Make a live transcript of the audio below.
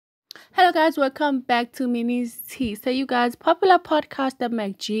Hello guys, welcome back to Mini's Tea. So you guys, popular podcaster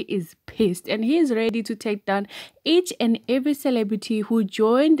MacG is pissed and he is ready to take down each and every celebrity who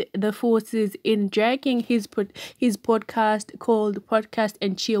joined the forces in dragging his podcast called Podcast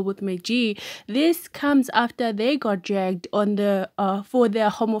and Chill with MacG. This comes after they got dragged on the for their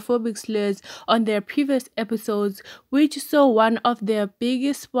homophobic slurs on their previous episodes, which saw one of their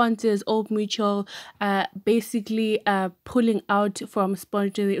biggest sponsors, Old Mutual, basically pulling out from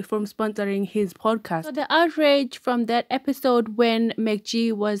sponsoring his podcast. So the outrage from that episode when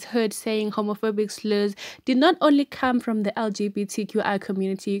MacG was heard saying homophobic slurs did not only come from the LGBTQI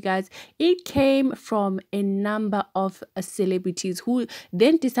community, you guys. It came from a number of celebrities who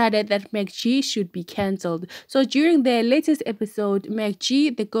then decided that MacG should be cancelled. So during their latest episode,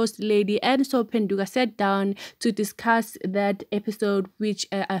 MacG, the Ghost Lady, and Sopenduga sat down to discuss that episode which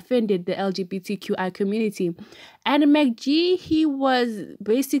offended the LGBTQI community. And MacG, he was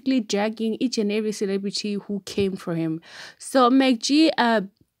basically dragging each and every celebrity who came for him. So MacG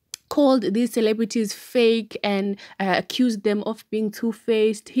called these celebrities fake and accused them of being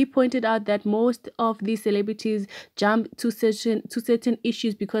two-faced. He pointed out that most of these celebrities jump to certain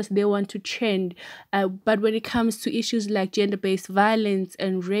issues because they want to trend, but when it comes to issues like gender-based violence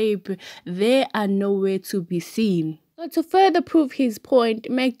and rape, they are nowhere to be seen. So to further prove his point,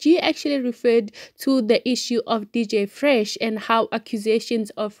 MacG actually referred to the issue of DJ Fresh and how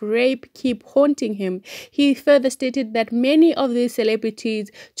accusations of rape keep haunting him. He further stated that many of these celebrities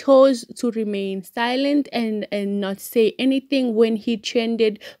chose to remain silent and not say anything when he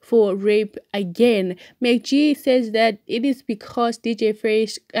trended for rape again. MacG says that it is because DJ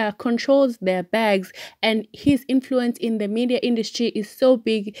Fresh controls their bags and his influence in the media industry is so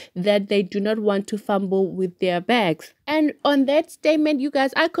big that they do not want to fumble with their bags. And on that statement, you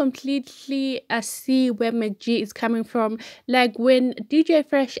guys, I completely see where MacG is coming from. Like when DJ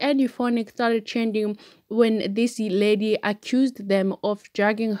Fresh and Euphonic started trending, when this lady accused them of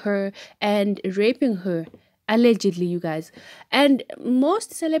dragging her and raping her. Allegedly, you guys. And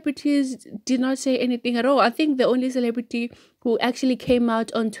most celebrities did not say anything at all. I think the only celebrity who actually came out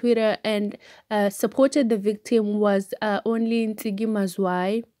on Twitter and supported the victim was only Ntigi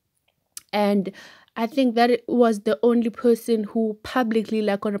Mazwai. And I think that it was the only person who publicly,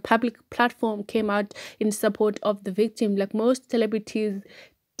 like on a public platform, came out in support of the victim. Like most celebrities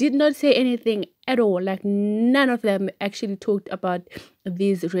did not say anything at all. Like none of them actually talked about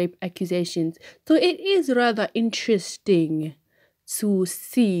these rape accusations. So it is rather interesting to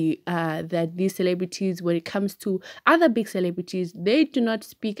see that these celebrities, when it comes to other big celebrities, they do not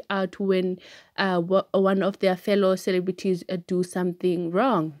speak out when one of their fellow celebrities do something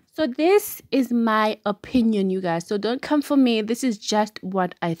wrong. So this is my opinion, you guys. So don't come for me. This is just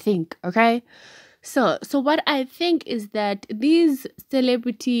what I think, okay? So what I think is that these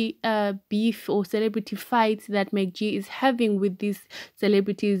celebrity beef or celebrity fights that MacG is having with these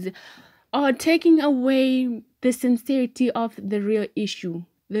celebrities are taking away the sincerity of the real issue.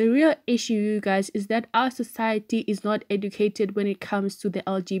 The real issue, you guys, is that our society is not educated when it comes to the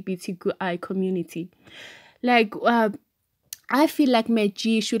LGBTQI community. Like, I feel like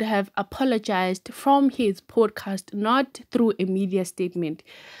MacG should have apologized from his podcast, not through a media statement.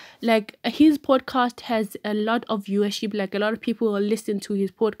 Like his podcast has a lot of viewership, like a lot of people listen to his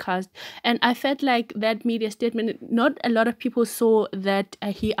podcast, and I felt like that media statement, not a lot of people saw that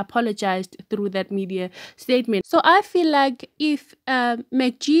he apologized through that media statement. So I feel like if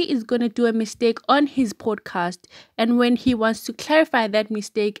MacG is gonna do a mistake on his podcast, and when he wants to clarify that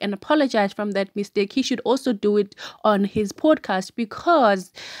mistake and apologize from that mistake, he should also do it on his podcast,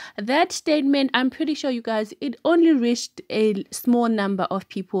 because that statement, I'm pretty sure, you guys, it only reached a small number of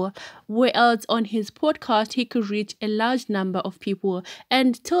people, whereas on his podcast he could reach a large number of people.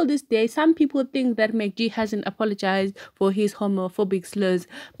 And till this day, some people think that MacG hasn't apologized for his homophobic slurs,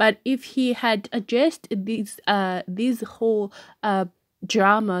 but if he had addressed these whole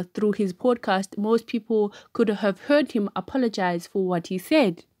drama through his podcast, most people could have heard him apologize for what he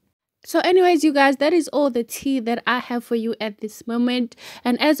said. So anyways, you guys, that is all the tea that I have for you at this moment.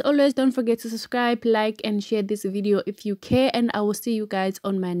 And as always, don't forget to subscribe, like, and share this video if you care. And I will see you guys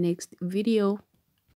on my next video.